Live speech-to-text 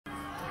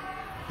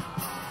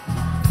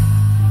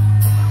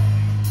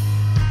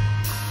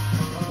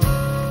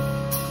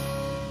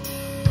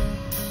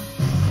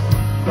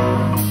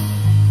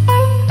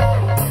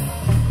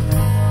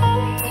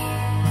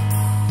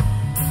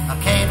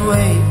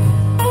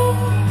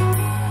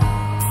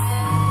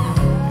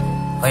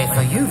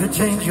for you to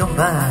change your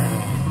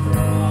mind.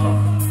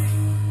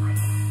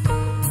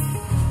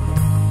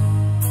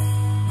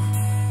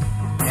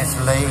 It's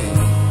late,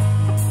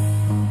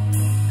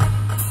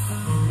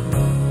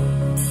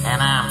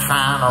 and I'm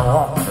trying to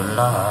walk the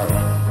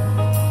line.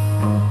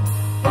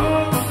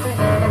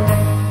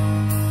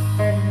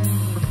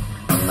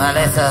 Well,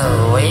 it's a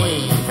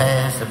way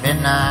past the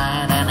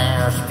midnight, and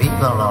there's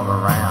people all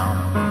around.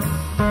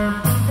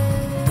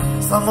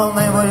 Some of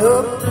them way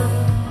up,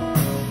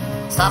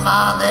 some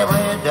of them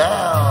way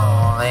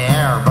down, the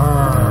air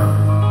burns.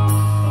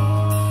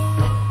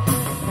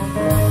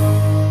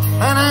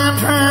 And I'm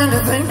trying to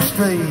think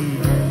straight.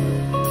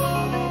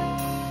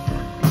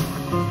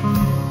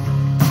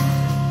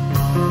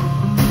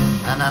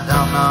 And I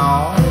don't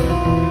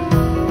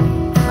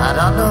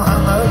know how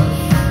much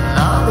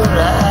longer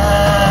I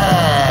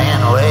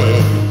can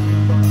wait.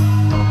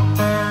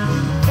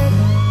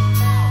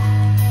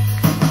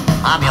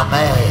 I'm your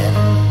man.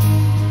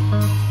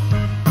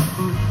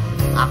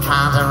 I'm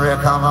trying to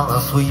recover the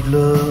sweet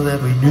love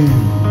that we knew.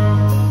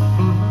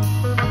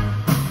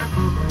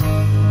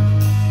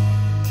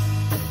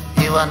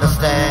 You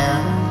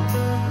understand?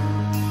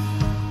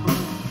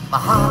 My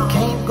heart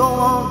can't go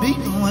on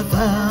beating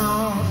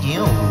without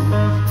you.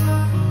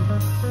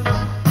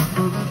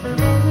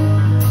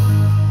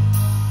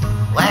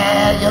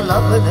 Well, your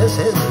loveliness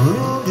has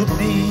wounded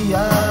me.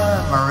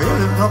 I'm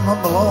really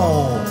coming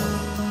along.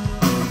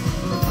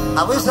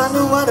 I wish I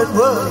knew what it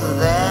was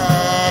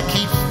that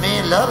keeps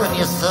me loving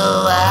you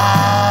so.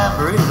 I'm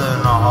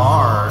breathing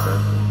hard,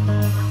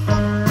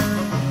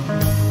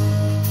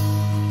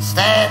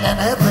 standing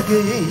at the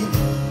gate.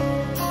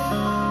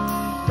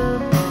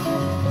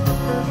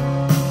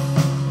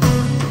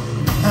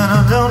 And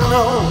I don't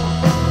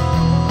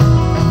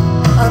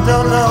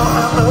know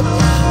how much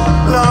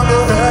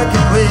longer I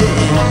can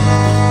wait.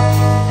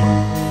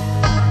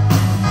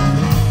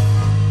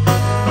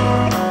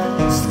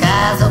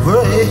 Skies are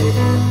gray,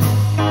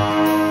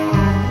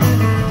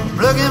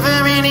 looking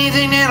for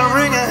anything that'll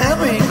bring a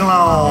happy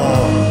glow.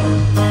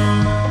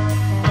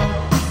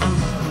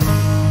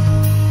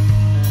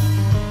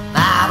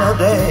 Night or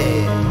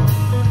day,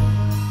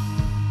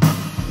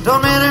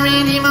 don't matter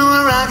anymore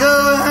where I go,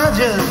 I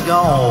just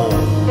go.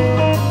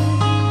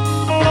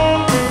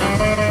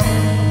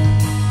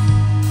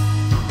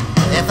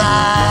 If I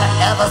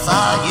ever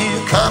saw you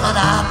coming,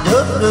 I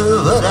don't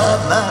know what I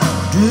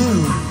might do.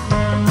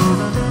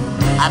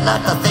 I'd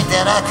like to think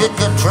that I could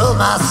control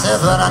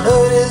myself, but I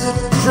know it isn't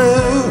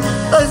true.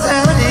 That's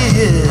how it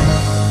is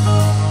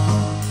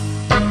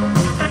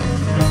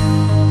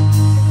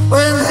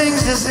when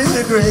things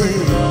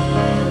disintegrate.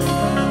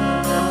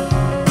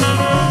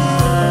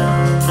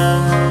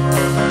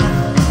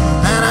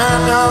 And I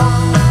don't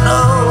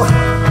know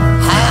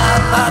how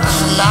much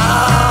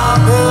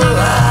longer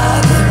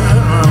I can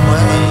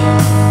wait.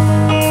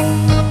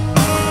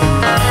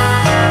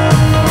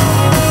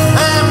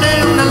 I'm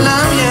doomed to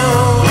love you.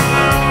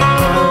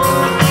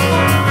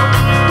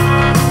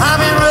 I've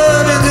been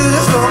running through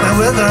the stormy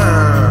weather.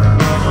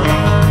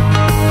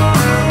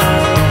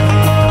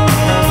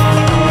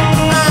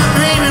 I'm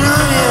dreaming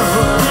of you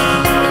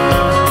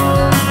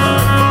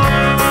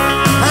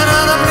and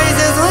other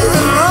places we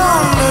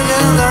belong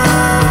together.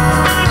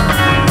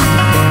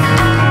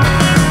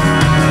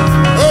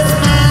 It's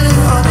mighty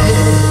funny.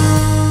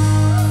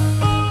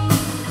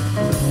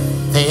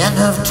 The end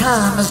of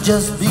time has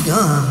just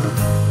begun.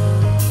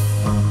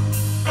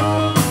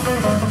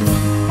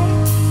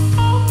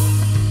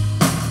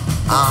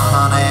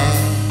 Honey,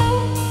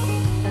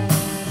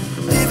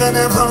 even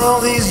after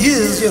all these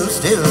years, you're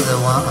still the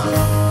one.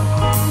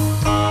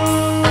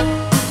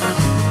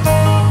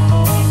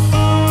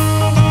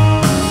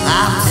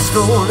 I'm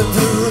scrolling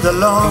through the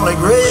lonely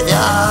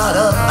graveyard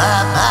of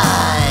my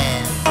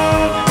mind.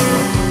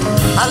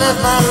 I left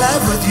my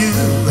life with you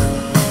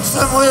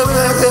somewhere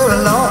back there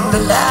along the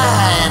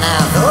line.